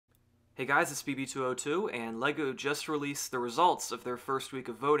Hey guys, it's BB202, and LEGO just released the results of their first week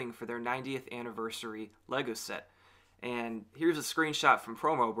of voting for their 90th anniversary LEGO set. And here's a screenshot from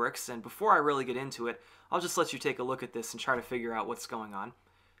PromoBricks, and before I really get into it, I'll just let you take a look at this and try to figure out what's going on.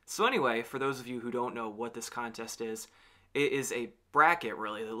 So anyway, for those of you who don't know what this contest is, it is a bracket,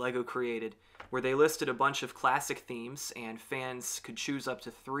 really, that LEGO created, where they listed a bunch of classic themes, and fans could choose up to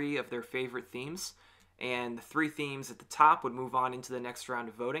 3 of their favorite themes, and the 3 themes at the top would move on into the next round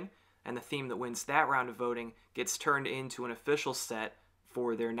of voting, and the theme that wins that round of voting gets turned into an official set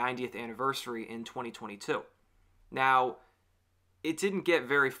for their 90th anniversary in 2022. Now, it didn't get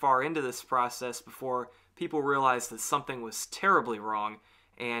very far into this process before people realized that something was terribly wrong,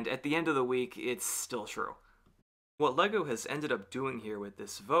 and at the end of the week, it's still true. What LEGO has ended up doing here with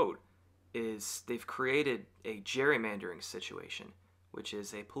this vote is they've created a gerrymandering situation, which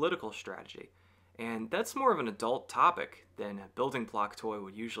is a political strategy. And that's more of an adult topic than a building block toy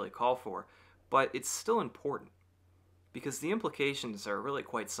would usually call for, but it's still important, because the implications are really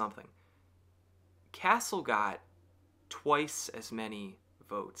quite something. Castle got twice as many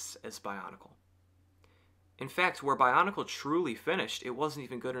votes as Bionicle. In fact, where Bionicle truly finished, it wasn't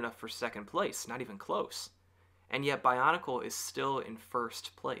even good enough for second place, not even close. And yet Bionicle is still in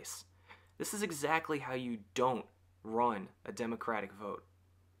first place. This is exactly how you don't run a democratic vote.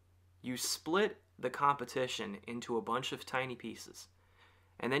 You split the competition into a bunch of tiny pieces,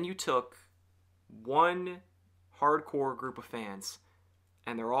 and then you took one hardcore group of fans,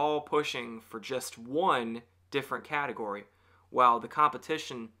 and they're all pushing for just one different category, while the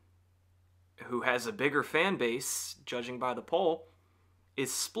competition, who has a bigger fan base, judging by the poll,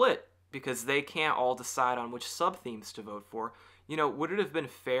 is split because they can't all decide on which sub-themes to vote for. You know, would it have been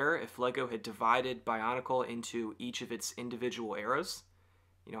fair if LEGO had divided Bionicle into each of its individual eras?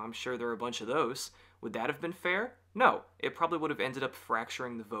 You know, I'm sure there are a bunch of those. Would that have been fair? No. It probably would have ended up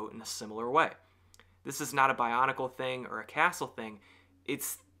fracturing the vote in a similar way. This is not a Bionicle thing or a Castle thing.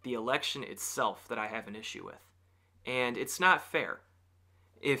 It's the election itself that I have an issue with. And it's not fair.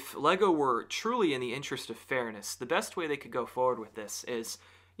 If LEGO were truly in the interest of fairness, the best way they could go forward with this is,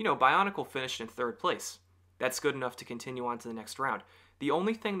 you know, Bionicle finished in third place. That's good enough to continue on to the next round. The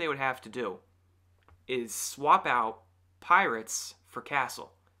only thing they would have to do is swap out Pirates for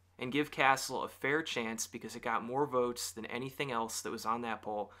Castle, and give Castle a fair chance because it got more votes than anything else that was on that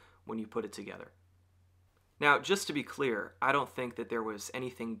poll when you put it together. Now, just to be clear, I don't think that there was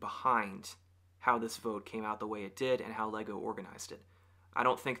anything behind how this vote came out the way it did and how LEGO organized it. I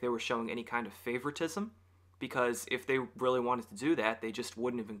don't think they were showing any kind of favoritism, because if they really wanted to do that, they just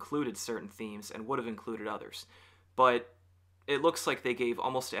wouldn't have included certain themes and would have included others. But it looks like they gave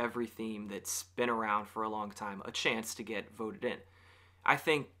almost every theme that's been around for a long time a chance to get voted in. I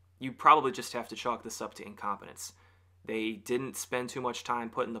think you probably just have to chalk this up to incompetence. They didn't spend too much time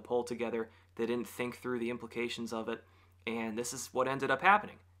putting the poll together, they didn't think through the implications of it, and this is what ended up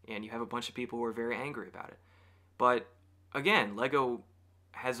happening. And you have a bunch of people who are very angry about it. But again, LEGO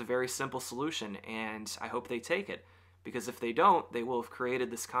has a very simple solution, and I hope they take it, because if they don't, they will have created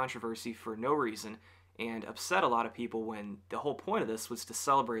this controversy for no reason and upset a lot of people when the whole point of this was to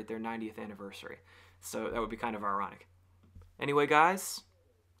celebrate their 90th anniversary. So that would be kind of ironic. Anyway, guys,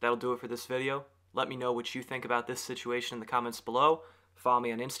 that'll do it for this video. Let me know what you think about this situation in the comments below. Follow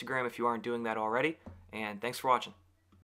me on Instagram if you aren't doing that already, and thanks for watching.